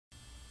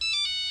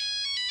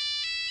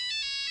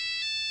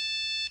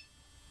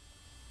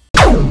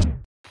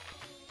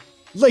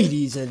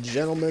Ladies and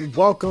gentlemen,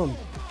 welcome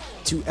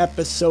to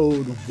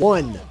episode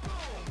 1.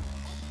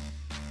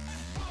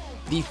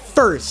 The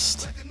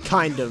first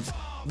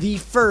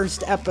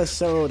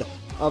episode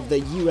of the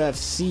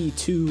UFC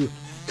 2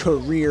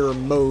 Career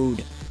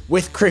mode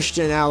with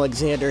Christian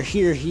Alexander.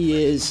 Here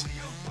he is.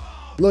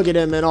 Look at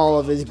him in all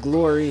of his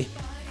glory.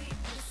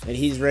 And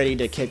he's ready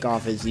to kick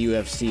off his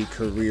UFC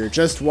career.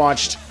 Just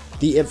watched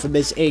the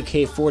infamous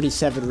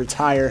AK-47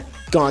 retire,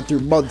 gone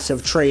through months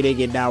of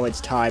training, and now it's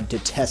time to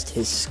test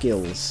his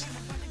skills.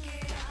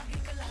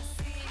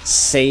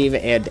 Save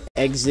and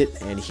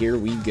exit, and here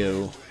we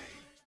go.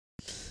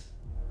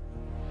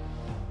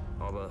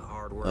 All the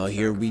hard work, oh,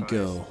 here we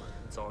go.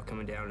 It's all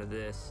coming down to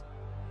this.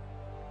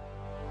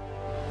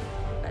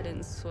 I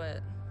didn't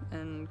sweat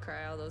and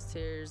cry all those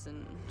tears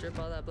and drip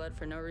all that blood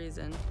for no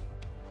reason.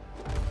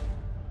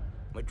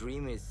 My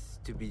dream is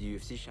to be the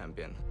UFC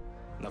champion,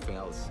 nothing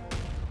else.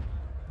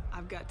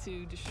 I've got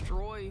to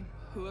destroy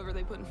whoever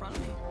they put in front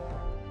of me.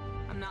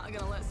 I'm not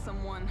gonna let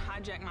someone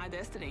hijack my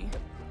destiny.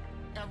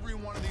 Every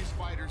one of these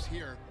fighters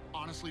here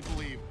honestly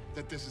believe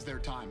that this is their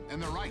time, and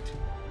they're right.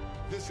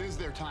 This is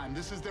their time.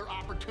 This is their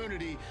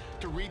opportunity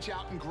to reach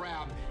out and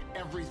grab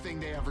everything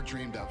they ever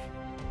dreamed of.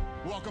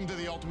 Welcome to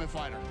The Ultimate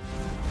Fighter.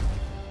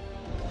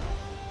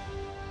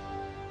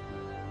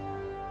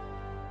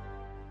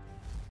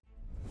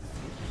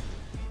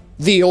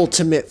 The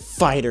Ultimate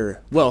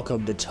Fighter.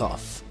 Welcome to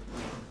TUF.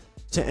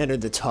 To enter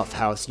the TUF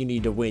House, you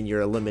need to win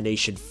your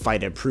elimination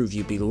fight and prove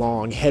you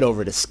belong. Head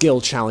over to Skill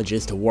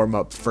Challenges to warm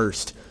up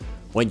first.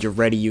 When you're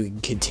ready, you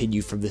can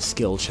continue from the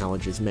Skill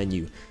Challenges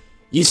menu.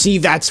 You see,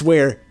 that's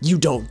where you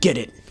don't get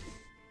it.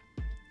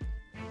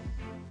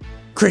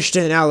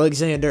 Christian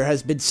Alexander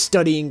has been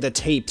studying the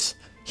tapes.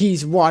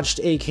 He's watched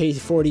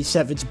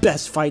AK-47's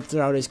best fight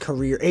throughout his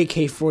career.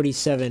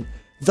 AK-47,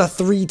 the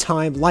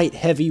 3-time light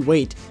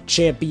heavyweight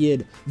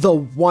champion, the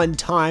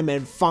 1-time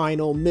and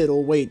final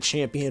middleweight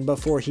champion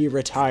before he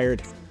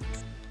retired.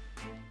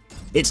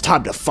 It's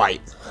time to fight.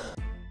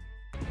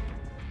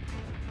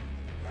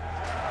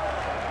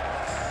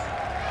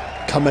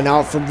 Coming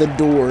out from the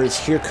doors,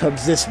 here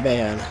comes this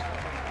man,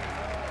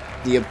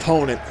 the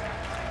opponent.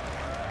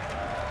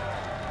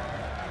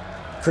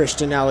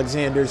 Christian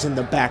Alexander's in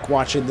the back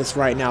watching this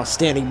right now,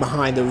 standing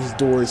behind those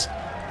doors.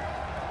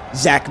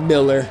 Zach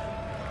Miller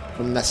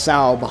from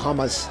Nassau,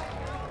 Bahamas.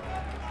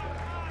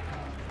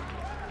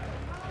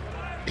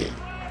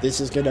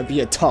 This is gonna be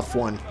a tough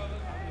one,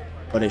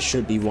 but it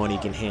should be one he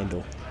can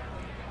handle.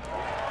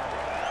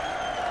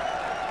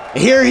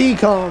 Here he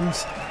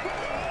comes.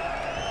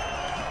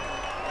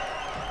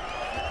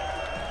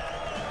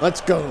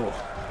 Let's go.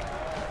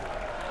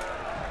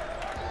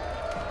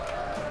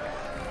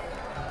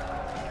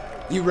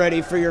 You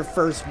ready for your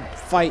first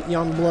fight,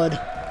 young blood?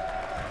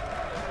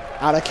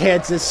 Out of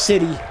Kansas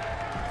City.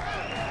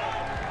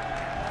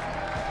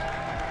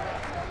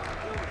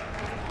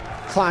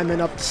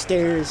 Climbing up the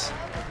stairs.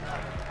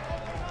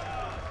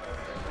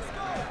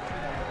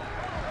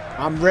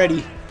 I'm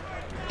ready.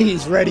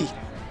 He's ready.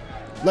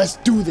 Let's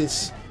do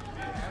this.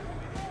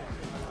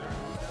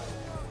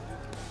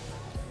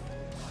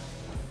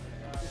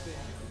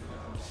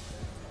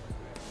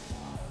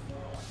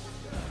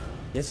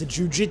 It's a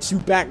jiu-jitsu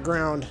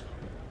background.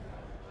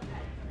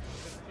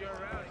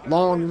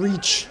 Long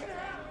reach.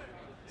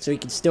 So he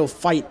can still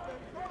fight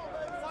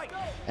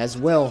as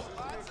well.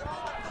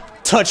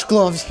 Touch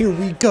gloves, here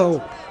we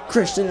go.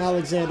 Christian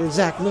Alexander,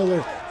 Zach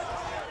Miller.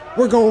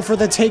 We're going for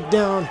the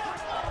takedown.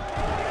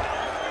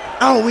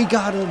 Oh, we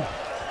got him.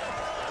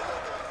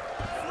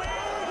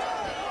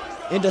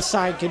 Into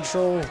side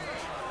control.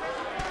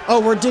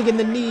 Oh, we're digging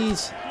the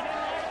knees.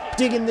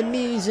 Digging the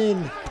knees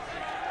in.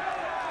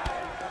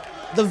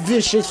 The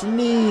vicious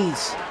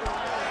knees.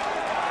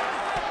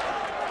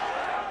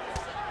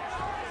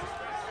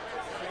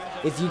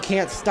 If you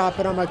can't stop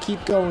it, I'm gonna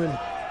keep going.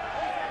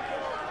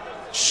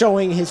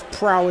 Showing his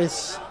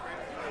prowess.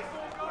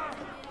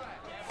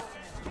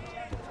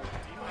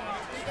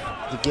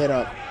 The get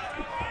up.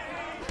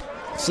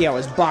 See how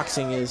his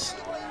boxing is.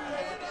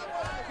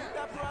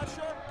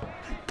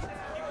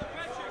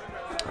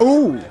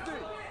 Ooh.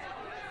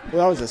 Well,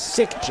 that was a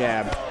sick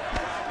jab.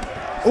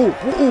 Ooh,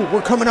 ooh,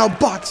 we're coming out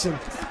boxing.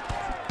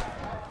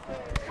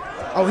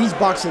 Oh, he's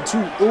boxing too.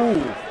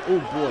 Ooh, oh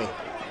boy.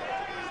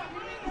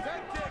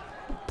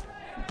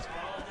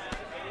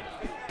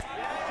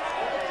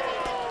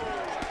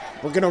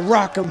 We're gonna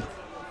rock him.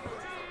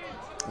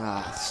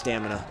 Ah,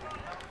 stamina.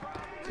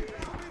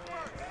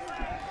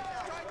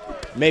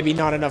 Maybe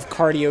not enough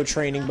cardio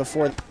training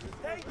before.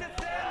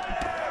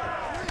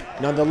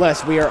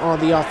 Nonetheless, we are on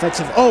the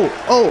offensive. Oh,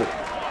 oh.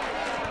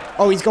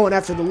 Oh, he's going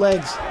after the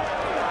legs.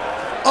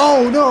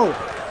 Oh, no.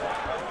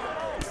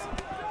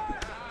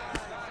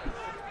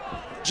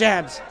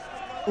 Jabs.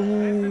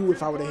 Ooh,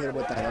 if I would have hit him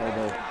with that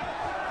elbow.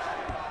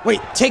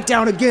 Wait,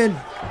 takedown again.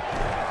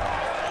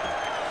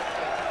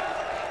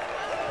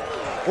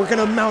 We're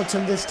gonna mount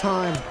him this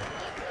time.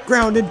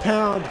 Ground and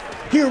pound.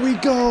 Here we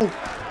go.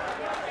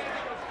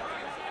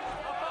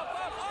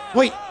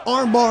 Wait,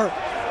 armbar.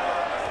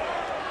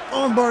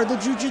 Armbar, the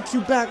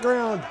jiu-jitsu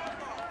background.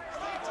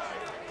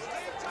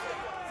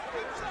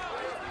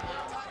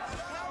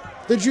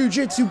 The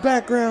jiu-jitsu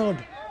background.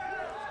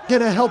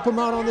 Gonna help him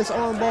out on this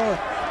armbar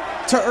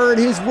to earn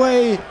his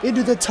way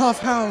into the TUF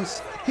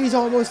House. He's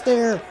almost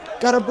there.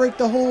 Gotta break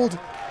the hold.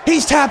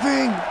 He's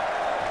tapping.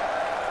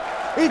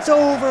 It's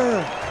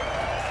over.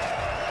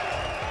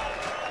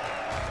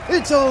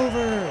 It's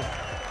over.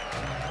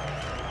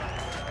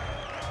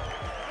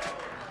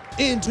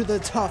 Into the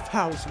TUF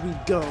House we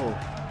go.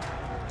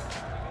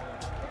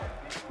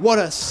 What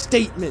a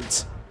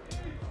statement.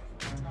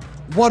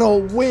 What a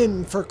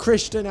win for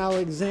Christian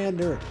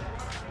Alexander.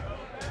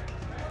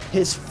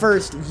 His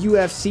first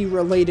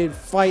UFC-related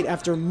fight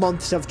after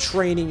months of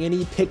training, and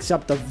he picks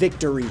up the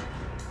victory.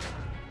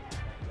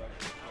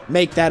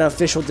 Make that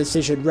official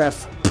decision,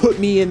 ref. Put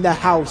me in the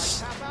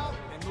house.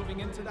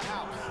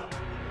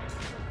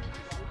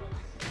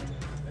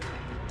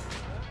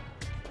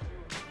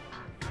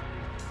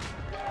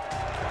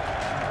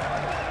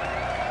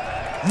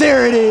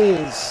 There it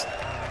is!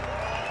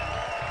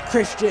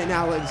 Christian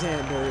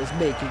Alexander is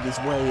making his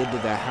way into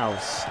the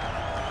house.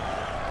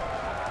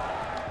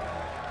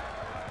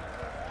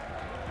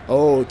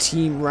 Oh,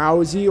 Team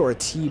Rousey or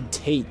Team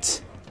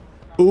Tate?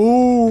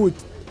 Ooh,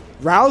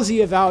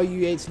 Rousey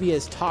evaluates me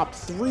as top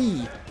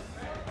 3.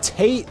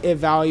 Tate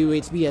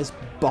evaluates me as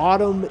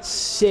bottom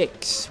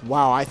 6.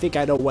 Wow, I think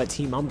I know what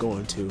team I'm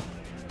going to.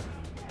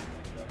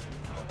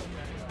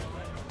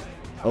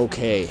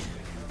 Okay.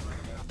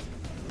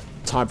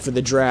 Time for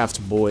the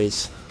draft,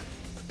 boys.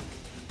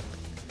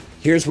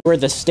 Here's where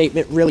the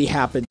statement really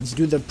happens.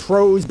 Do the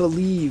pros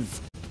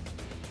believe?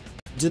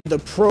 Do the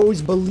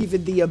pros believe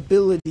in the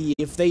ability?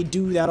 If they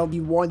do, that'll be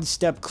one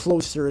step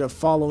closer to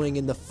following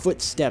in the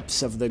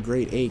footsteps of the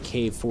great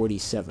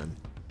AK-47.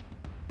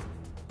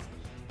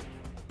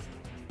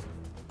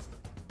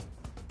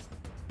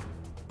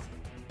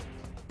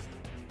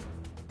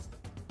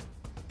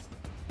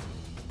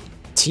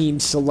 Team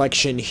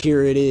selection,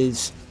 here it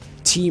is.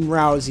 Team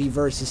Rousey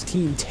versus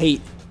Team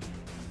Tate.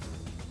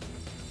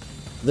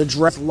 The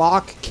draft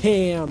lock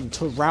Cam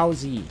to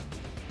Rousey.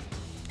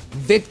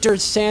 Victor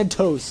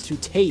Santos to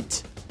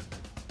Tate.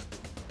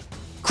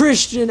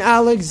 Christian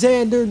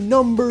Alexander,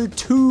 number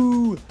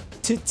 2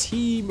 to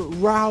Team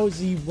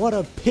Rousey. What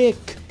a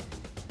pick.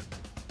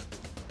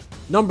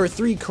 Number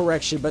 3,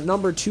 correction, but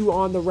number 2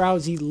 on the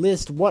Rousey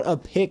list. What a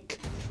pick.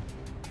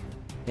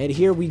 And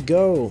here we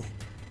go.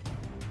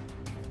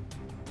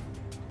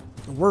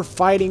 We're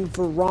fighting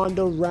for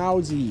Ronda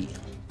Rousey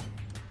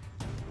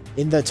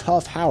in the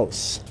TUF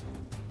House.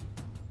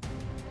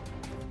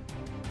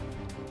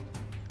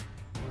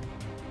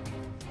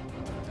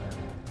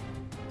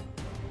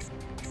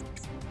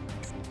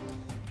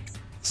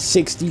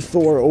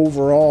 .64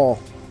 overall.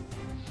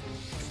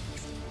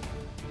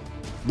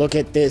 Look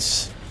at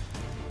this.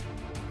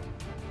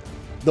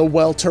 The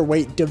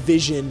welterweight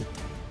division.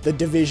 The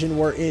division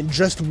we're in.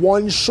 Just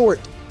one short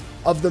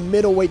of the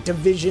middleweight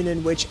division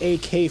in which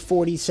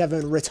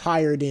AK-47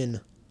 retired in.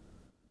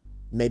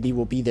 Maybe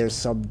we'll be there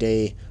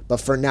someday.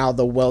 But for now,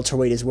 the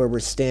welterweight is where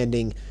we're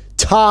standing.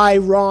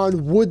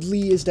 Tyron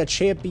Woodley is the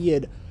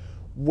champion,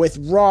 with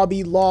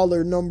Robbie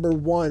Lawler number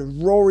 1,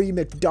 Rory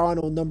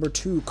McDonald number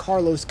 2,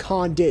 Carlos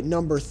Condit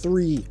number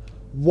 3.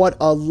 What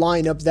a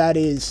lineup that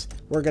is.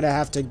 We're going to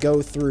have to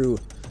go through.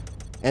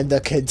 And the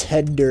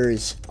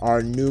contenders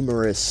are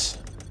numerous.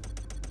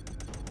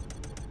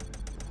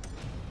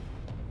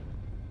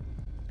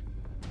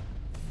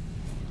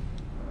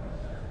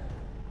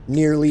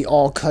 Nearly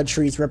all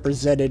countries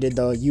represented in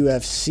the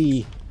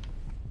UFC.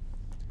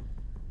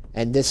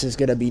 And this is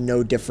going to be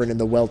no different in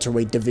the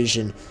welterweight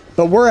division.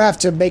 But we're going to have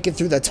to make it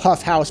through the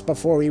TUF House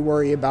before we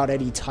worry about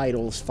any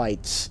titles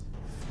fights.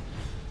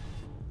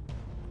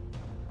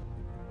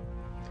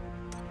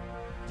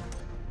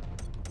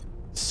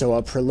 So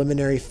a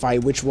preliminary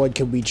fight, which one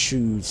can we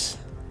choose?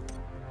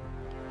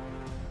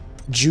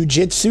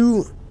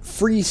 Jiu-Jitsu,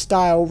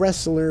 freestyle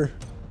wrestler,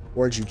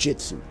 or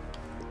Jiu-Jitsu?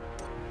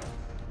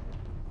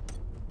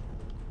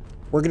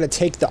 We're going to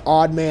take the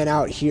odd man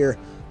out here.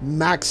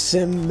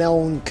 Maxim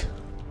Melnick.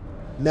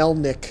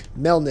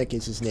 Melnick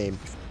is his name.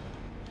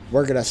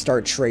 We're going to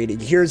start trading.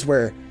 Here's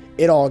where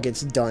it all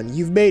gets done.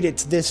 You've made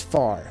it this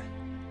far,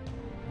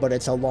 but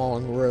it's a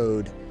long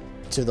road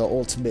to the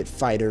Ultimate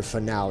Fighter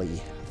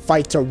finale.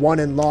 Fights are won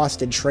and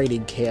lost in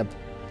training camp.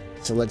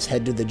 So let's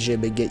head to the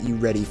gym and get you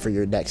ready for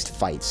your next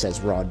fight,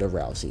 says Ronda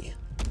Rousey.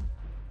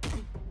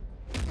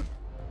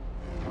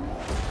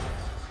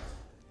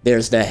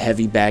 There's the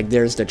heavy bag.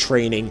 There's the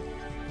training.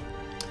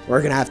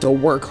 We're going to have to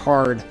work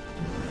hard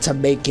to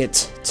make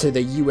it to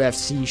the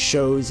UFC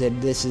shows,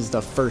 and this is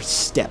the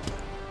first step.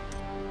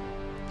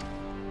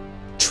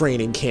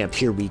 Training camp,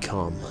 here we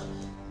come.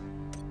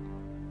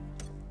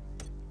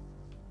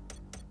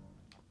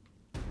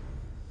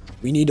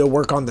 We need to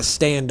work on the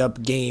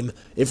stand-up game.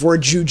 If we're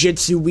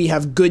jiu-jitsu, we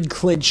have good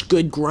clinch,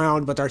 good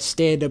ground, but our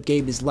stand-up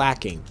game is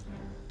lacking.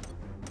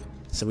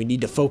 So we need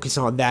to focus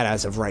on that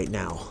as of right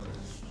now.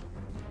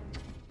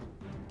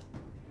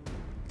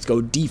 Let's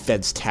go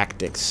defense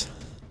tactics.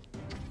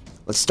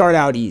 Let's start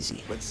out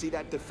easy. Let's see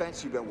that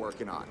defense you've been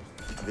working on.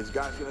 This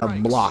guy's A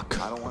block.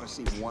 I don't want to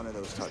see one of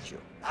those touch you.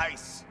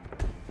 Nice.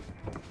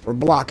 We're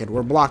blocking.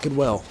 We're blocking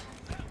well.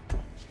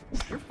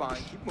 You're fine.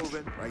 Keep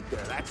moving. Right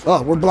there. That's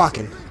Oh, we're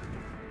blocking.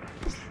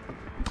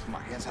 Come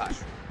on, hands high.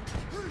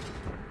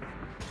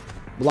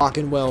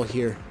 Blocking well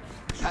here.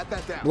 Pat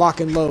that down.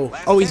 Blocking low.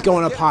 Oh, he's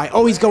going up high.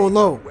 Oh, he's going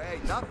low. Way,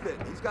 nothing.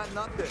 He's got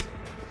nothing.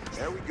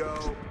 There we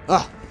go.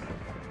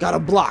 Got a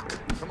block.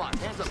 Come on,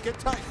 hands up. Get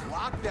tight.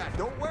 Block that.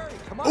 Don't worry.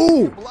 Come on.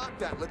 Ooh. Block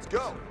that. Let's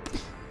go.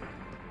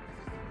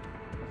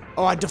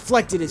 Oh, I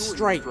deflected his You were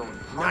strike. throwing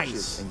punches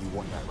Nice. And you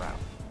won that round.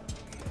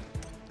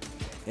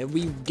 And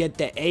we get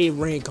the A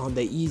rank on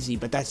the easy,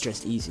 but that's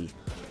just easy.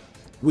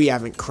 We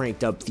haven't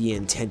cranked up the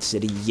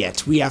intensity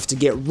yet. We have to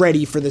get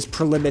ready for this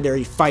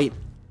preliminary fight.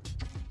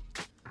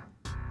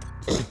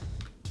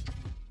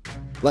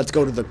 Let's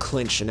go to the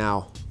clinch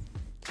now.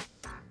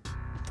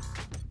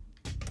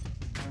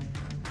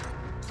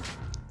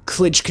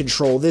 Clinch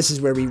control. This is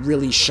where we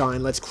really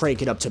shine. Let's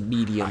crank it up to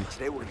medium. All right,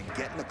 today we're going to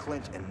get in the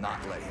clinch and not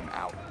let him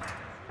out.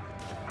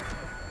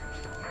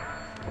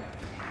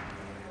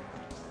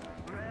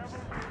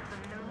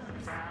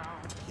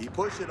 Keep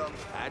pushing him.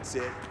 That's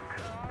it.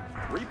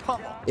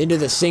 Repummel. Into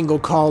the single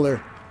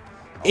collar.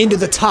 Into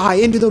the tie.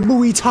 Into the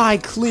Muay Thai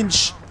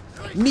clinch.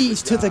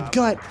 Knees to the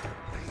gut.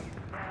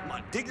 Come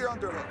on, dig your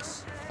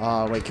underhooks.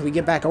 Wait, can we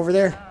get back over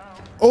there?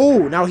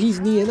 Oh, now he's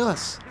kneeing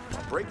us.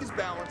 Now break his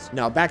balance.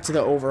 Now back to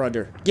the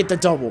over-under. Get the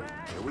double.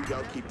 Here we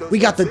go. Keep those We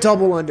got the hips in.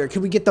 double under.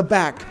 Can we get the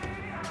back?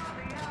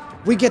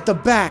 We get the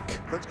back.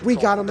 We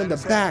got him in the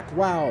back.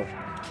 Wow.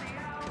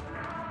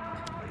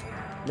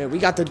 Man, we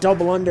got the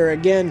double under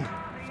again.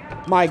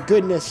 My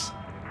goodness.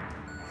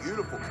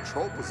 Beautiful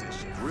control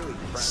position. Really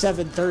impressive.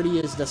 730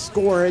 is the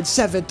score, and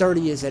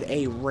 730 is at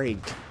A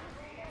rank.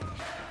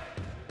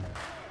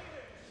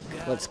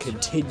 Let's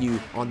continue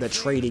on the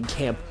training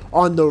camp,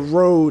 on the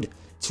road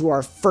to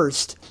our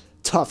first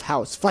TUF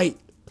House fight.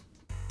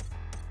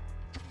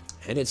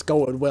 And it's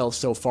going well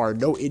so far.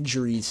 No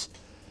injuries.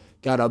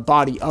 Got a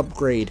body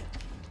upgrade.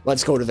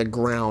 Let's go to the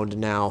ground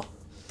now.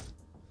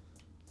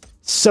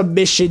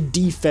 Submission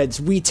defense.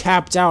 We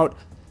tapped out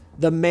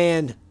the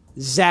man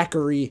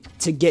Zachary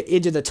to get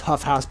into the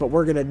TUF House, but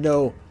we're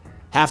gonna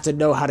have to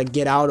know how to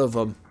get out of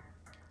him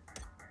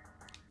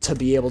to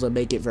be able to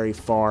make it very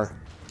far.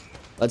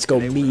 Let's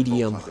go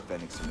medium.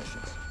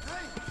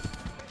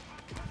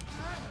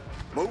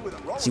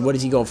 See, what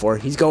is he going for?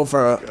 He's going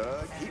for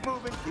a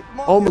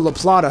Oma La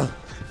Plata.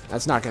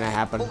 That's not gonna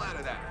happen.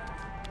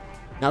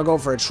 Now go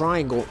for a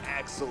triangle.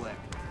 Excellent.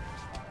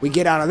 We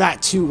get out of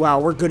that too. Wow,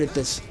 we're good at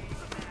this.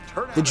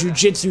 The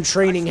jiu-jitsu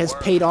training has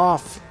paid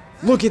off.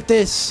 Look at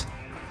this.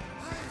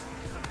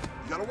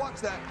 You gotta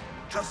watch that.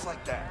 Just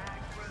like that.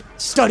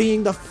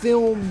 Studying the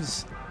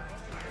films.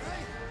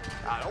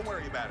 Don't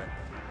worry about it.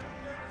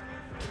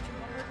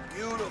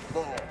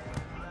 Beautiful.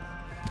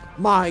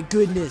 My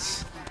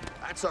goodness.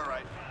 That's all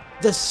right.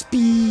 The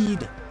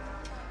speed.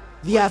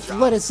 The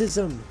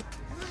athleticism.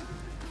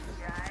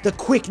 The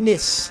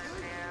quickness.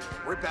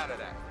 Rip out of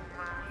that.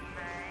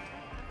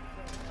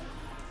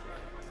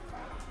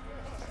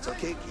 It's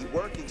okay. Keep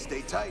working.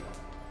 Stay tight.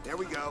 There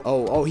we go.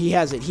 Oh, he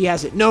has it. He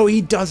has it. No,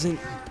 he doesn't.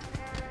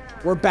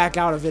 We're back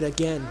out of it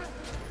again.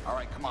 All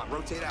right, come on.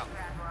 Rotate out.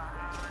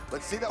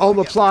 Let's see that.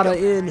 Oma Plata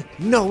in.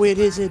 No, it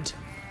isn't.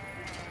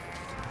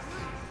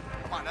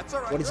 Come on, that's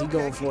all right. What is he You're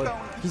going okay. for?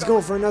 Keep He's going.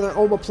 going for another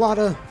Oma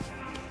Plata.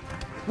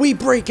 We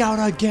break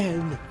out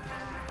again.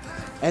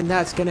 And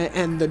that's going to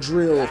end the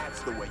drill.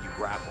 That's the way you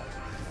grapple.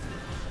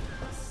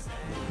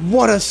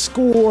 What a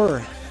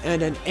score.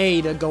 And an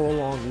A to go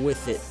along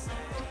with it.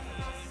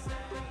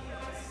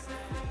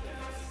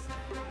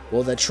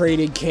 Well, the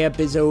training camp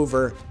is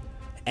over.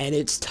 And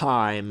it's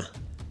time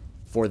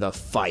for the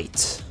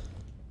fight.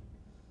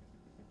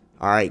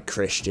 Alright,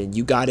 Christian,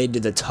 you got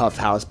into the TUF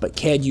House, but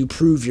can you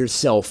prove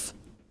yourself?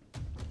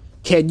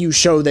 Can you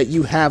show that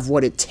you have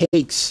what it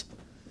takes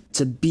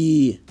to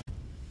be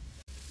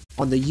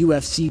on the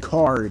UFC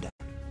card?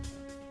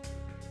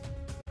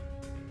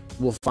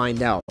 We'll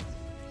find out.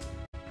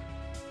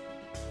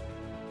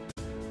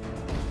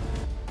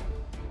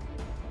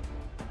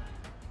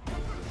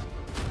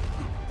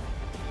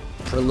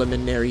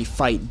 Preliminary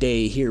fight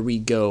day, here we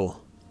go.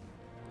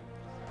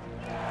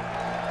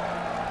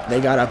 They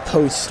got a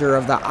poster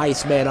of the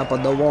Iceman up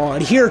on the wall,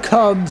 and here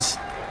comes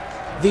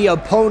the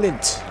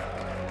opponent.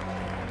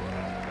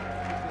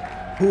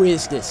 Who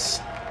is this?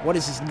 What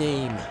is his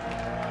name?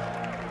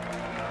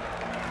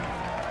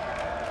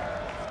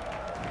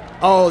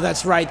 Oh,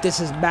 that's right, this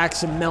is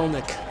Maxim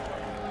Melnick.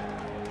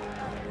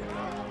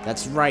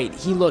 That's right,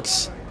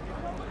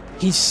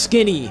 he's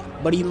skinny,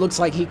 but he looks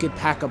like he could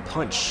pack a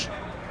punch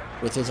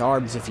with his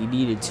arms if he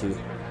needed to.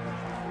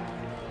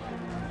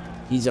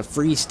 He's a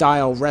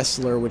freestyle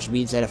wrestler, which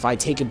means that if I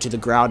take him to the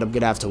ground, I'm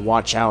gonna have to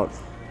watch out.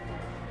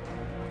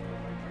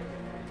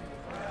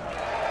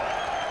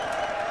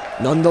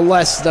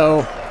 Nonetheless,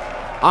 though,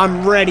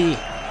 I'm ready.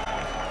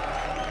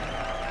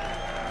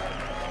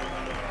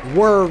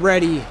 We're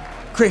ready.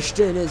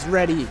 Christian is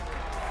ready.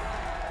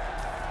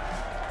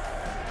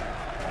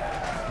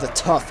 The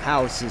TUF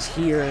House is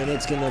here, and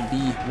it's gonna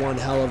be one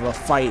hell of a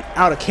fight.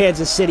 Out of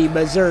Kansas City,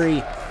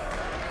 Missouri,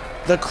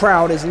 The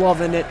crowd is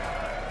loving it.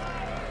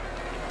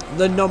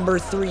 The number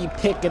 3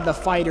 pick in the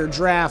fighter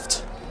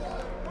draft.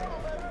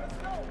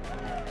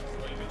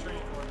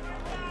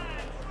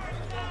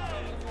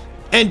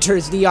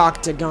 Enters the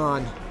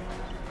octagon.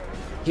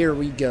 Here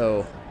we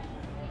go.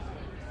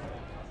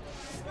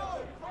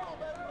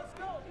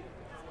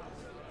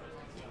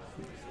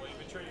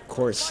 Of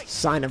course,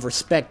 sign of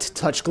respect,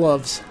 touch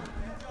gloves.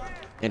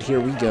 And here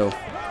we go.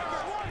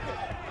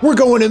 We're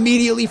going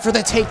immediately for the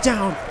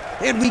takedown.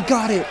 And we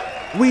got it.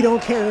 We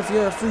don't care if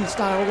you're a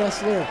freestyle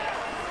wrestler.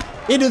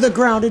 Into the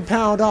grounded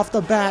pound off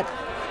the bat.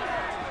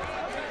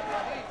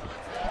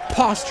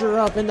 Posture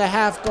up in the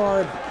half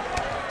guard.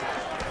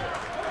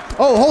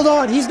 Oh, hold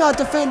on. He's not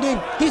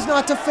defending. He's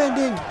not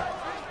defending.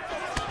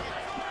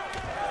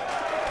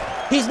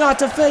 He's not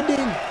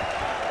defending.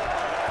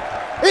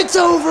 It's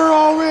over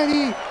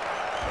already.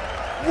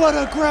 What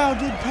a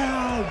grounded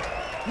pound.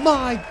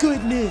 My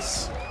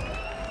goodness.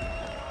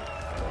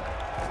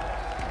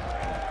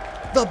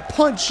 The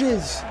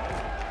punches.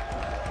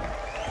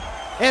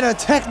 And a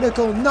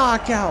technical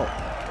knockout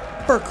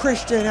for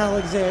Christian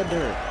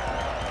Alexander.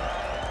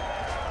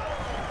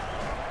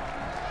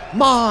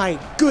 My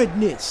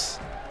goodness.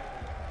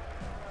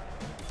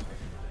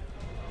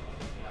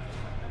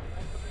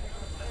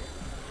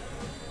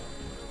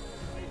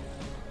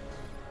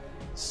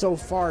 So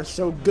far,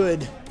 so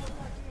good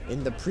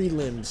in the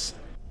prelims.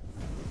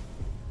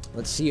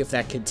 Let's see if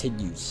that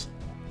continues.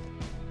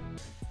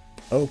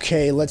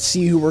 Okay, let's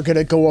see who we're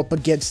gonna go up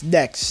against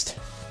next.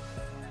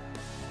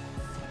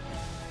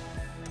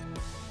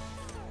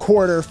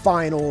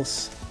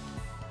 Quarterfinals.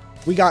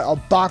 We got a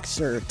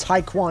boxer,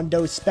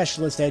 taekwondo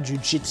specialist, and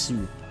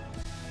jiu-jitsu.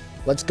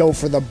 Let's go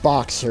for the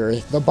boxer.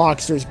 The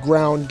boxer's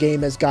ground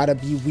game has got to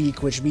be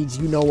weak, which means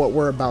you know what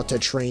we're about to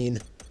train.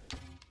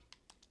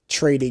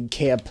 Training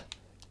camp,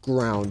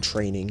 ground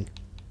training.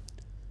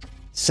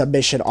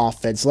 Submission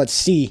offense. Let's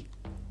see.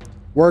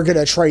 We're going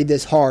to train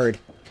this hard.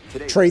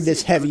 Train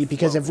this heavy,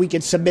 because if we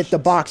can submit the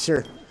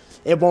boxer,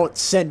 it won't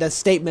send a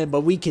statement,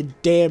 but we can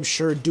damn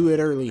sure do it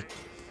early.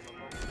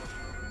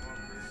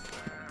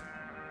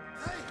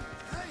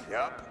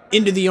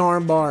 Into the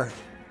armbar.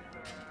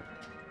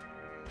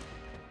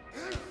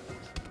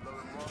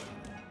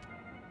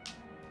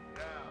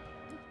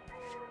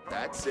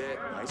 That's it.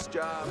 Nice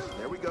job.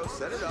 There we go.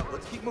 Set it up.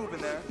 Let's keep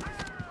moving there.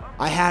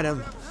 I had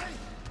him.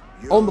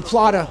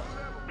 Omoplata.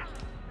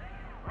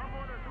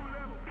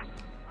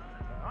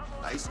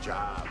 Nice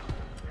job.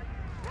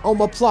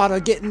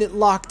 Omoplata getting it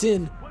locked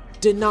in.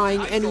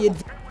 Denying any...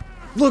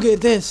 Look at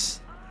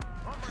this.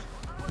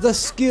 The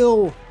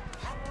skill.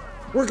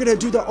 We're going to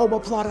do the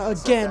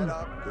omoplata again.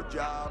 Good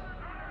job.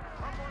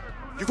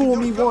 Fool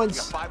me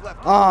once.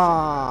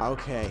 Ah,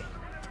 okay.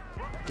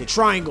 Okay,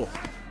 triangle.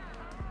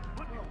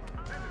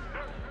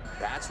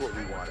 That's what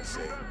we want to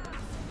see.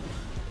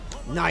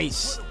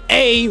 Nice.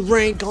 A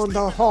rank on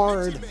the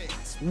hard.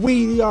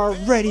 We are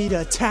ready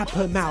to tap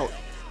him out.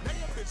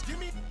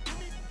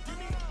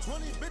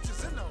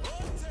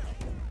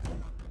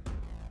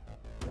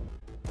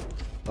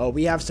 Oh,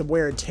 we have some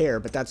wear and tear,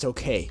 but that's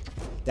okay.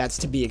 That's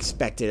to be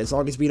expected. As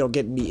long as we don't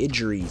get any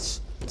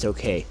injuries, it's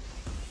okay.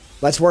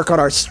 Let's work on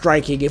our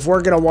striking. If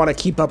we're going to want to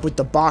keep up with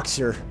the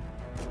boxer,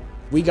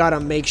 we got to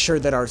make sure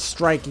that our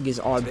striking is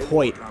on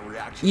point.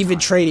 Even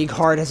training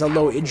hard has a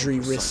low injury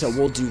risk, so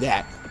we'll do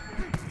that.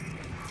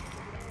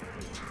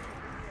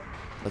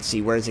 Let's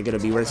see, where is it going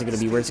to be? Where is it going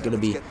to be? Where is it going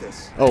to be?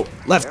 Oh,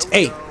 left.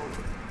 A.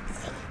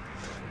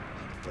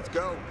 Let's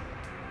go.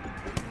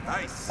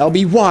 Nice.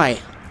 LBY.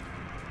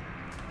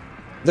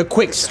 The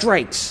quick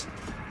strikes.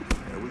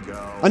 There we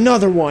go.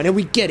 Another one, and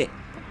we get it.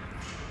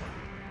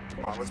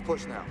 Come on, let's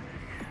push now.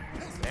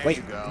 There Wait,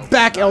 you go.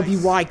 back Nice.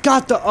 LBY.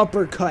 Got the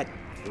uppercut.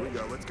 Here we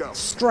go. Let's go.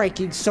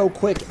 Striking so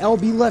quick.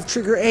 LB left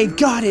trigger A.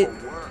 Got it.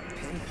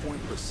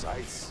 Pinpoint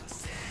precise.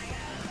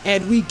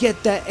 And we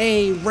get the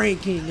A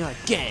ranking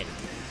again.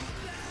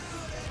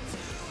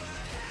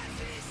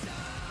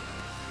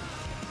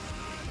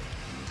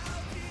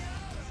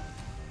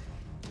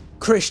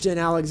 Christian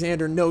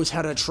Alexander knows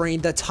how to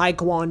train the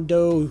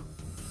taekwondo,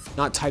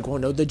 not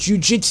taekwondo, the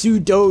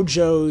jiu-jitsu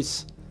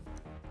dojos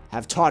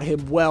have taught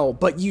him well,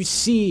 but you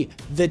see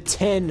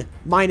the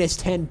minus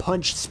 10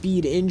 punch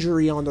speed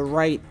injury on the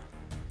right.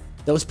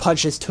 Those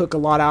punches took a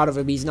lot out of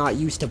him. He's not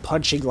used to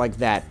punching like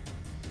that.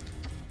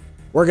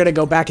 We're going to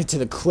go back into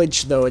the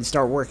clinch, though, and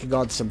start working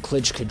on some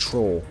clinch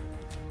control.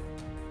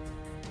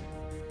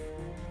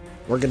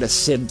 We're going to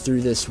sim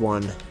through this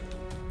one,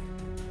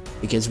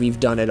 because we've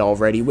done it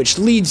already, which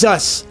leads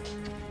us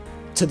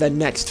to the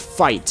next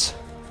fight.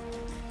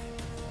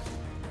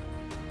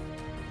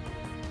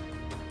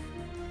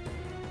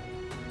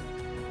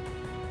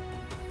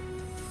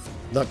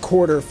 The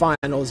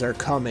quarterfinals are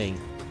coming.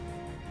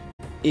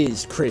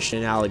 Is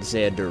Christian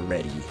Alexander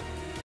ready?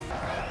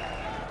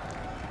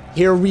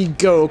 Here we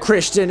go.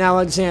 Christian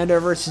Alexander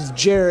versus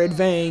Jared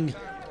Vang.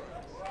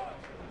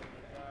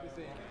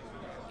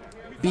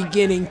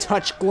 Beginning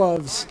touch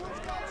gloves.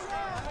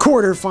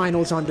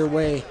 Quarterfinals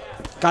underway.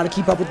 Gotta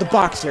keep up with the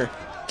boxer.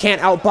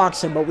 Can't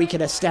outbox him, but we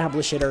can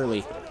establish it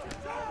early.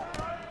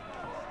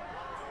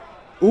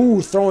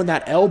 Ooh, throwing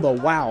that elbow.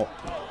 Wow.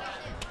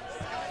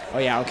 Oh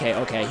yeah,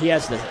 okay. He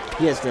has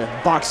the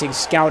boxing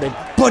scouted,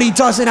 but he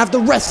doesn't have the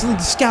wrestling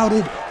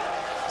scouted.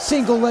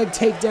 Single leg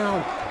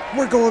takedown.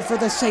 We're going for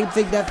the same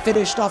thing that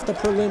finished off the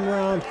prelim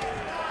round.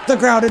 The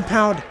ground and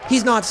pound.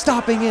 He's not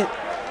stopping it.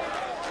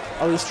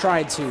 Oh, he's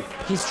tried to.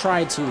 He's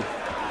tried to.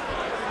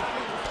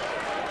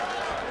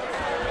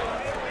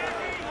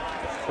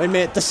 Wait a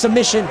minute, the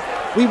submission.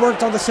 We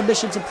worked on the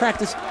submissions in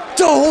practice.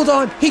 Oh, hold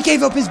on. He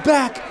gave up his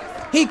back.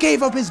 He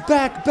gave up his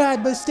back.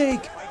 Bad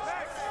mistake.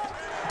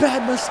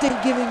 Bad mistake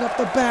giving up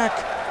the back.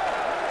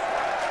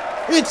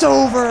 It's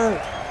over.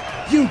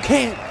 You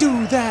can't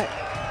do that.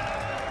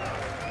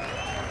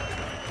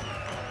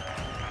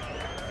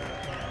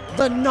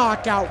 The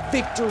knockout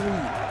victory.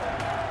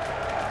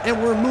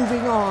 And we're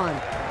moving on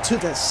to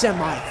the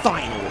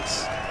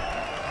semifinals.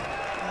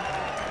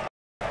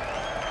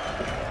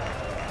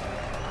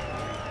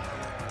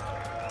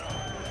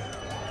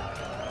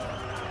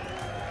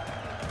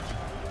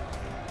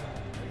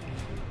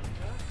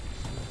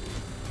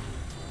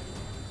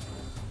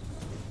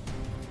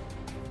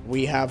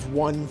 We have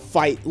one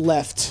fight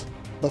left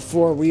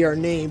before we are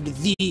named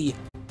the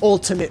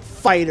Ultimate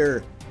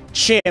Fighter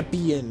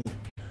Champion.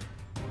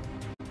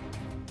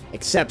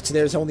 Except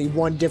there's only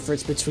one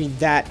difference between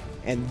that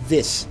and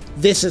this.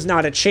 This is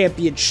not a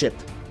championship.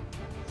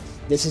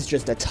 This is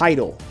just a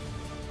title.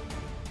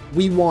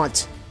 We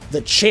want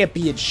the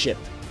championship.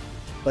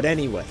 But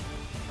anyway,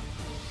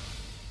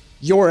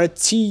 you're a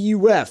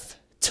TUF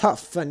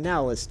TUF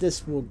finalist.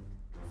 This will...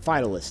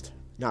 finalist.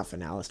 Not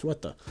finalist.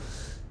 What the...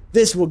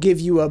 This will give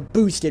you a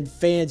boost in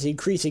fans,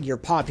 increasing your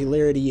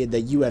popularity in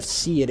the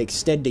UFC and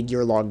extending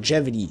your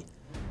longevity.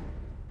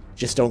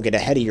 Just don't get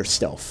ahead of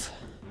yourself.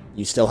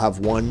 You still have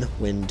one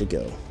win to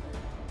go.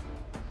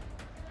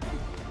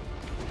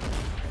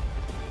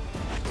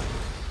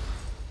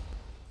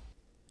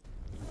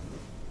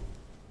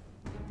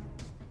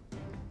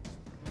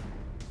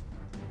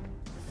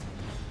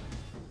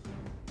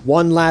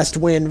 One last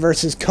win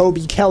versus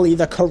Kobe Kelly,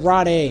 the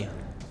karate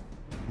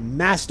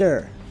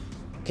master.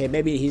 Okay,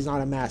 maybe he's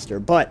not a master,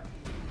 but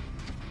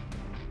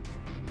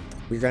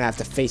we're going to have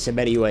to face him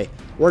anyway.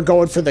 We're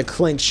going for the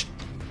clinch.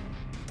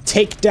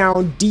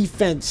 Takedown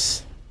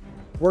defense.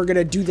 We're going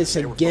to do this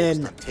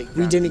again.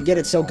 We didn't get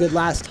it so good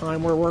last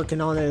time. We're working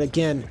on it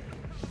again.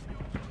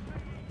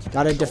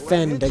 Got to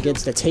defend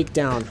against the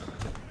takedown.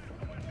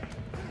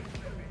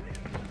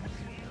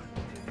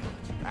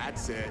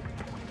 That's it.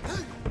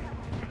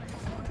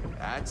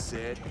 That's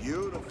it.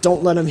 Beautiful.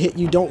 Don't let him hit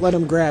you. Don't let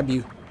him grab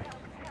you.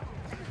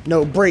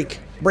 No, break.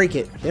 Break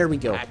it. There we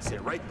go. That's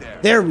it right there.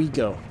 There we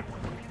go.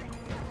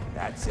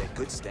 That's it.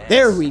 Good stance.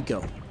 There we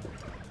go.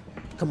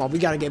 Come on, we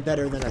got to get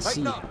better than a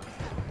C.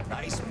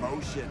 Nice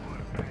motion.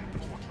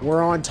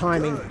 We're on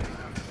timing. Good.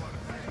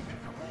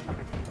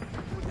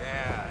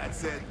 Yeah,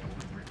 that's it.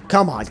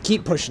 Come on,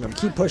 keep pushing him.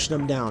 Keep pushing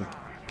him down.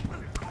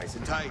 Nice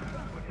and tight.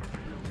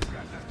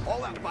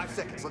 All out, 5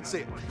 seconds. Let's see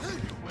it.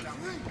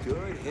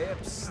 Good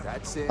hips.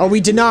 That's it. Oh,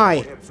 we deny.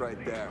 Good hips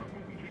right there.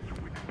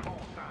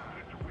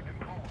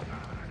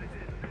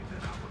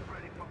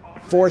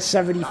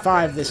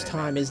 475 this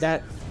time. Is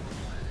that...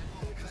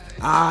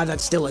 Ah,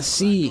 that's still a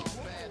C.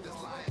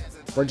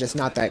 We're just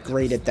not that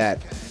great at that.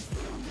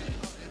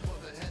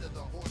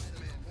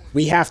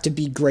 We have to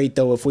be great,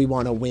 though, if we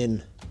want to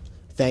win.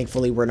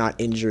 Thankfully, we're not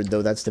injured,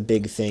 though. That's the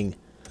big thing.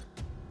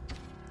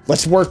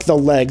 Let's work the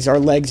legs. Our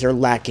legs are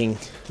lacking.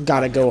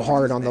 Gotta go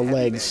hard on the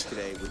legs.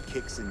 Today with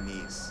kicks and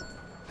knees.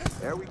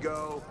 There we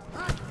go.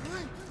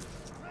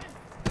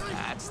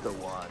 That's the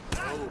one.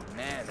 Oh,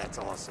 man, that's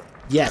awesome.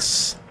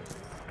 Yes.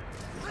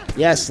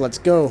 Yes, let's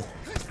go.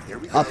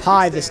 Up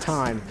high this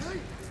time.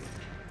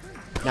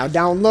 Now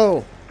down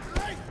low.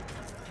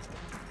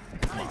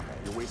 Come on, man.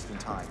 You're wasting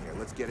time here.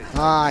 Let's get it.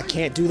 Ah, I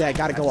can't do that.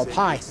 Gotta go up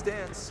high. Good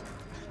stance.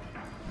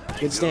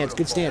 Good stance,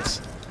 good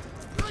stance.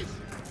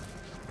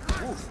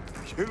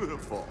 Oof,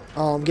 beautiful.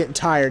 Oh, I'm getting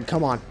tired.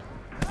 Come on.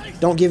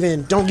 Don't give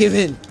in. Don't give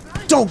in.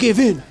 Don't give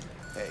in.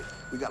 Hey,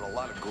 we got a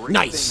lot of great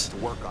Nice. things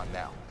to work on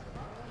now.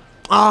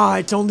 Ah,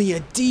 it's only a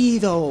D,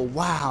 though.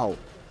 Wow.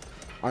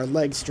 Our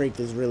leg strength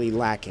is really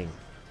lacking.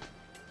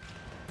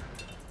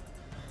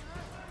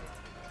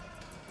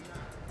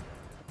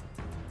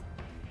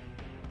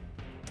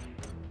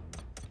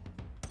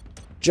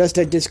 Just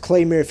a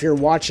disclaimer, if you're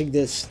watching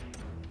this,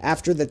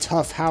 after the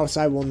TUF House,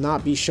 I will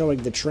not be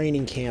showing the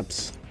training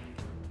camps.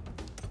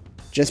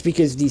 Just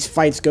because these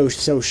fights go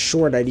so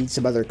short, I need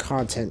some other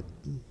content.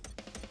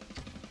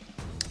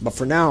 But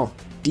for now,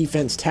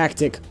 defense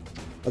tactic.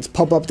 Let's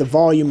pump up the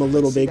volume a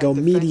little bit, go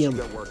medium.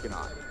 Working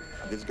on.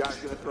 This guy's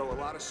gonna throw a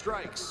lot of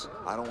strikes.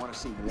 I don't want to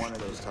see one of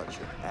those touch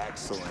you.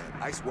 Excellent.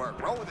 Nice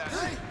work. Roll with that.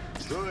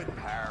 Good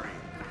parry.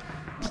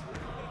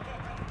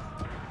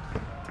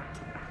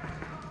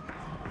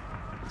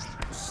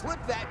 Slip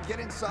that and get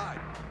inside.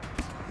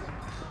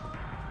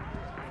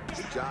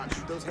 Good job.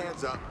 Shoot those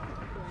hands up.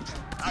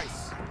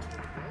 Nice.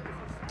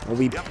 Oh,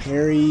 we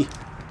parry.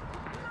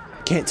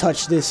 Can't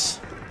touch this.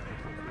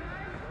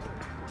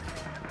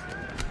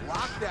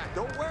 Lock that.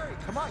 Don't worry.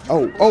 Come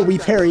on. Oh, we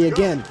parry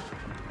again.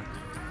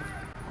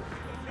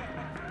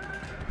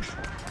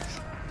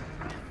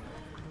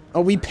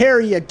 Oh, we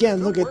parry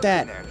again. Look at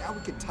that. Now we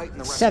can tighten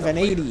the rest up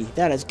 780.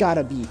 That has got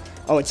to be.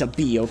 Oh, it's a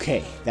B.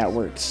 Okay, that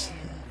works.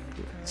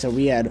 So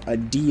we had a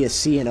D, a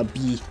C, and a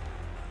B.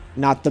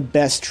 Not the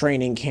best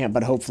training camp,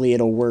 but hopefully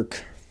it'll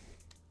work.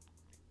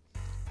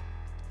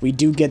 We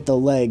do get the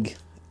leg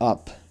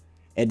up.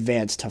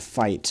 Advance to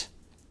fight.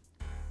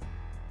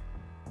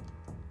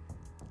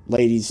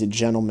 Ladies and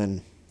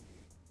gentlemen,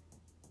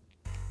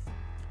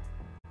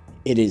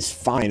 it is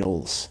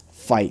finals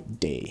fight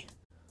day.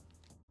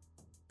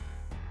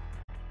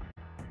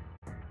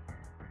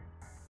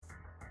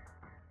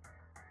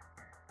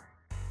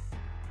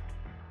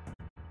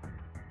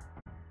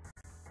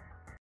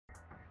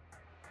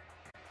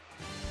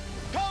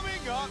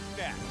 Coming up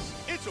next,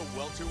 it's a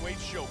welterweight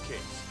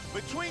showcase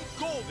between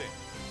Golden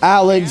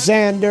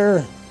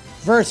Alexander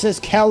versus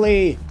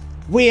Kelly.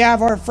 We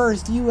have our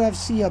first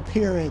UFC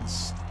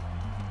appearance.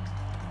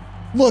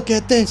 Look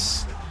at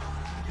this.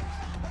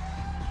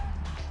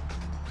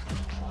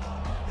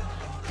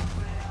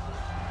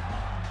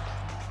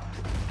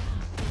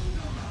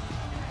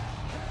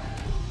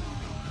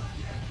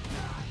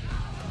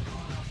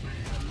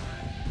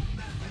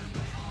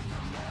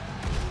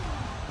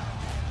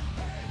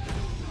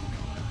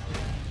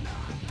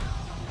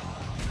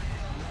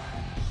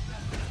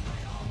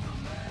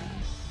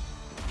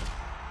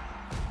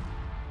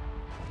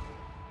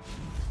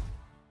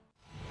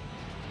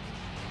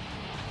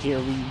 Here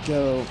we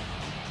go.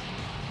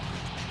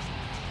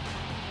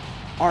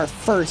 Our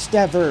first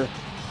ever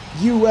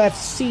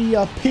UFC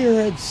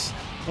appearance.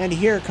 And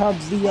here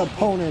comes the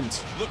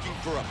opponent. looking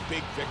for a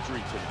big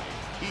victory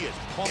tonight. He is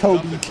pumped up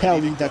Kobe and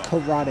Kelly, ready to the go.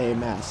 karate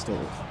master.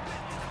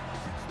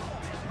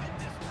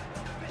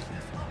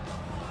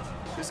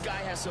 This guy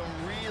has some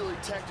really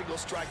technical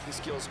striking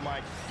skills,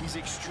 Mike. He's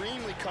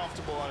extremely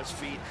comfortable on his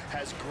feet,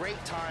 has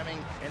great timing,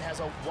 and has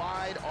a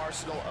wide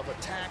arsenal of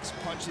attacks,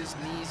 punches,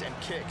 knees, and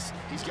kicks.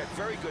 He's got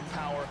very good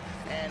power,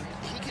 and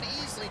he could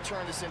easily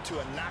turn this into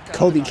a knockout.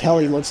 Kobe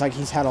Kelly looks like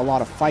he's had a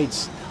lot of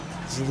fights.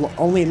 He's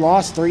only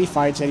lost 3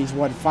 fights, and he's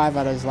won 5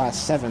 out of his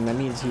last 7. That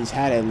means he's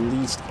had at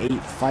least 8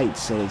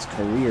 fights in his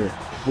career.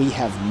 We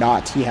have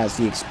not. He has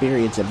the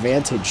experience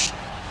advantage.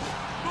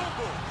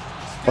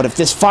 But if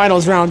this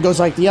finals round goes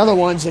like the other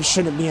ones, it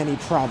shouldn't be any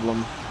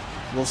problem.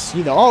 We'll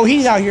see though. Oh,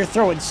 he's out here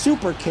throwing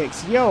super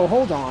kicks. Yo,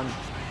 hold on.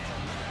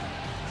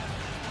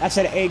 That's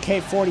an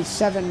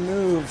AK-47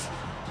 move.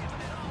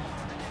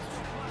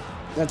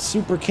 That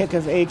super kick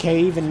of AK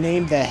even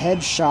named the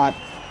headshot.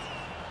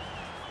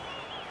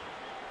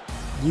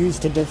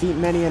 Used to defeat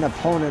many an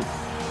opponent.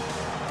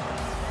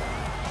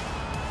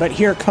 But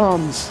here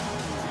comes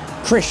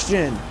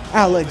Christian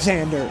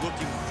Alexander.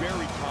 Looking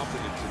very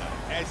confident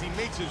tonight as he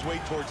makes his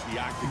way towards the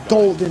octagon.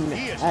 Golden,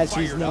 He is as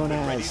he's fired known up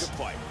and ready as. to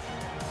fight.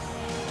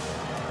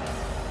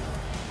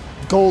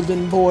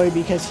 Golden boy,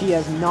 because he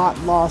has not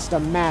lost a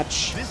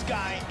match. This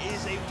guy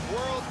is a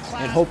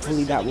world-class And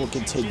hopefully that will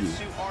Brazilian continue.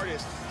 jiu-jitsu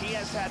artist. He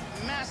has had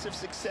massive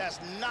success,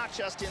 not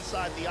just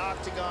inside the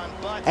octagon,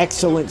 but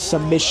Excellent in the world of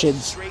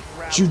submissions. straight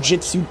grappling.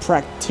 Jiu-jitsu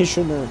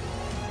practitioner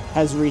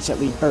has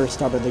recently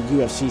burst out of the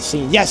UFC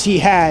scene. Yes, he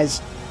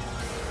has.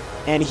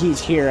 And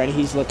he's here, and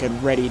he's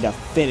looking ready to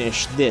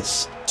finish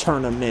this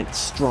tournament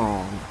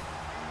strong.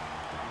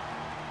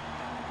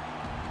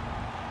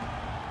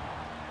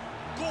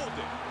 Golden,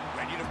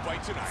 ready to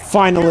fight tonight.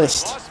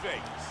 Finalist. Here in Las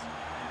Vegas.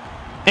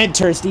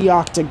 Enters the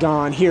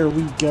octagon. Here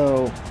we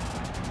go.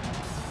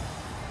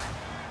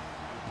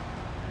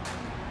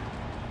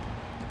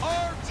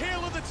 Our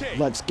tale of the tape.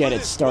 Let's get for it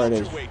this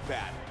started. welterweight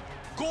battle.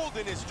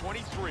 Golden is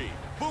 23.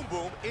 Boom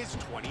Boom is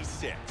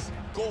 26.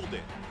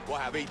 Golden will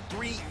have a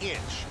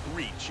 3-inch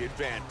reach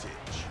advantage.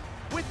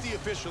 With the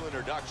official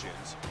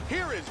introductions,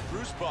 here is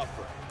Bruce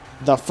Buffer.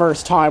 The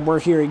first time we're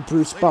hearing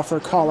Bruce Buffer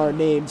call our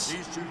names.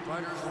 These two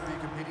fighters will be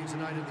competing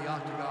tonight in the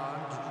octagon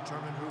to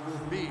determine who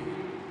will be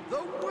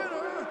the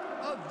winner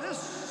of this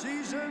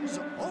season's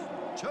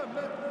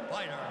Ultimate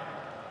Fighter.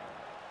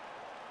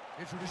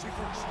 Introducing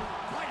first,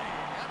 fighting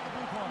at the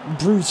blue corner.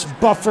 Bruce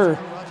Buffer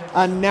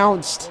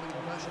announced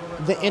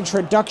the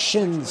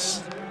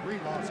introductions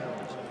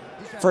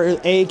for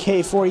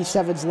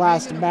AK-47's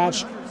last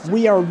match.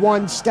 We are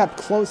one step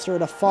closer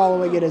to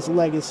following in his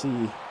legacy.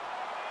 And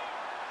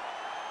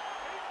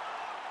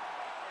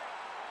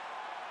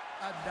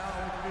now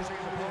introducing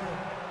his opponent,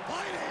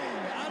 fighting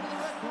out of the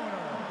red corner.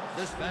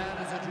 This man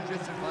is a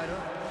jiu-jitsu fighter,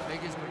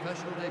 making his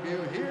professional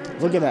debut here.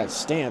 Look at that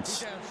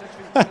stance.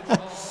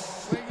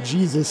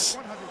 Jesus.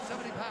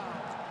 170 pounds,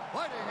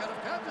 fighting out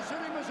of Kansas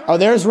City, Missouri. Oh,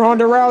 there's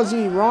Ronda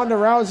Rousey. Ronda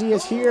Rousey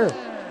is here.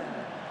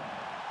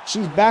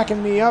 She's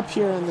backing me up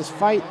here in this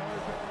fight.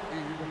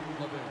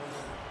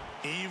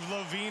 Eve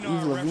Levine, Eve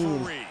our Levine.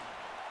 referee.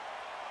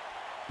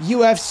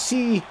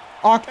 UFC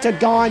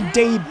Octagon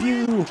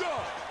debut.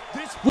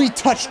 This We fight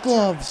touch will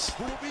gloves.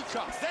 determine Who will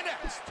become the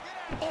next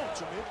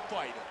Ultimate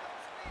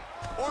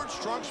Fighter? Orange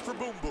trunks for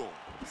Boom Boom.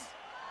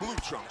 Blue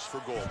trunks for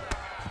Golden.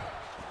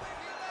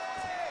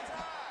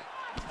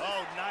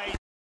 Oh, nice.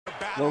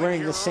 We're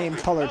wearing the same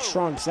color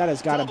trunks. That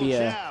has got to be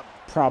a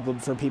problem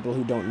for people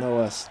who don't know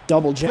us.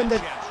 Double jab.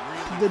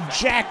 the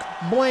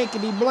jack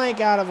blankety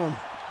blank out of him.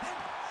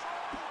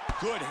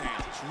 Good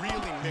hands,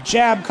 really mixed.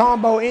 Jab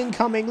combo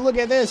incoming. Look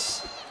at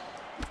this.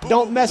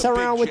 Don't mess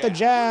around with the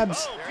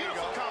jabs. Oh,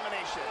 beautiful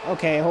combination.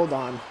 Okay, hold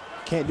on.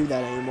 Can't do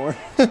that anymore.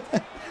 He's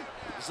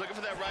looking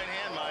for that right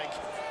hand, Mike.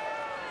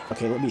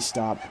 Okay, let me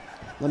stop.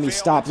 Let me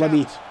stop. Let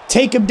me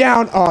take him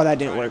down. Oh, that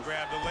didn't work.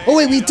 Oh,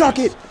 wait, we duck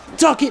it.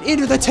 Duck it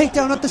into the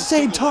takedown at the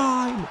same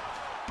time.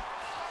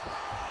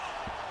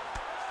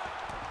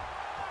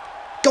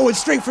 Going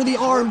straight for the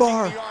arm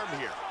bar.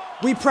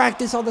 We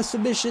practiced all the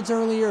submissions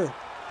earlier.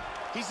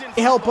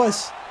 They help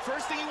us.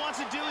 First thing he wants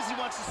to do is he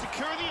wants to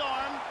secure the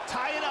arm,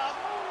 tie it up,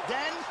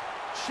 then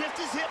shift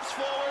his hips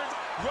forward,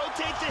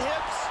 rotate the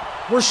hips.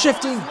 We're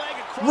shifting,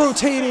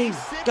 rotating.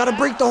 Gotta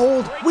break the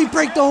hold. We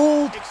break the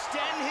hold.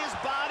 Extend his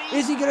body.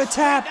 Is he gonna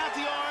tap?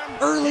 Straighten out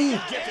the arm. Early.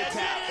 Get the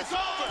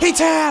tap. He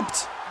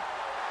tapped.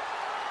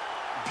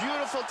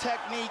 Beautiful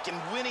technique in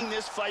winning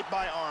this fight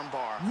by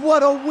armbar.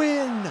 What a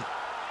win.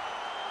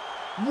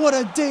 What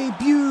a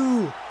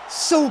debut.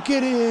 Soak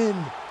it in.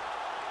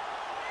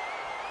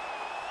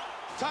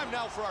 Time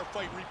now for our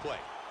fight replay.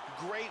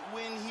 Great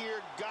win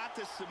here. Got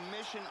the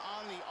submission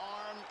on the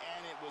arm,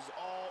 and it was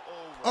all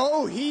over.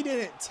 Oh, he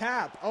didn't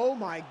tap. Oh,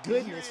 my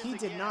goodness. He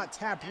did not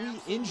tap.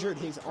 We injured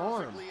his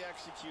arm.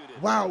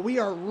 Wow, we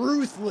are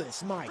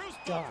ruthless. My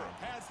God.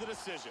 Has the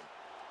decision.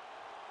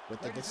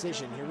 With the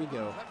decision, here we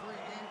go. Referee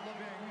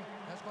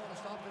has called a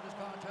stop to this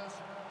contest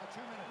at 2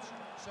 minutes,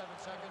 7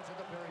 seconds in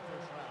the very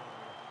first round.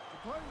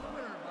 Declaring the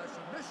winner by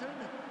submission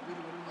due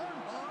to an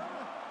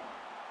armbar.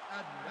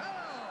 And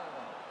now,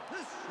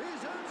 this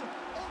season's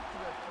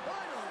ultimate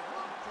final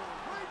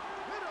welterweight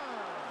winner,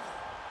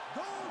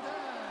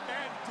 Golden.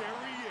 And there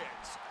he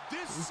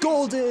is. This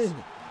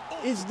Golden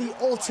is the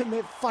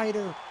Ultimate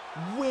Fighter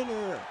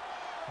winner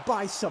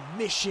by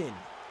submission.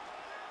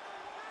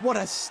 What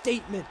a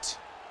statement.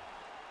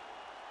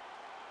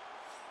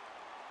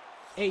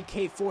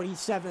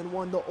 AK-47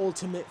 won the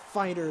Ultimate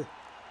Fighter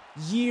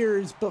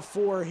years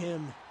before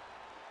him.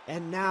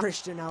 And now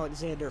Christian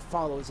Alexander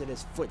follows in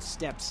his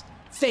footsteps.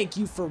 Thank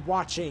you for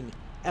watching.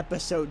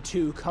 Episode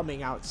 2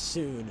 coming out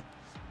soon.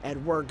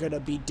 And we're going to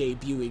be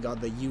debuting on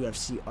the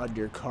UFC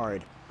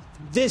undercard.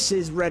 This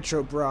is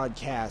Retro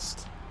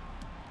Broadcast.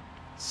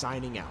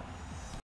 Signing out.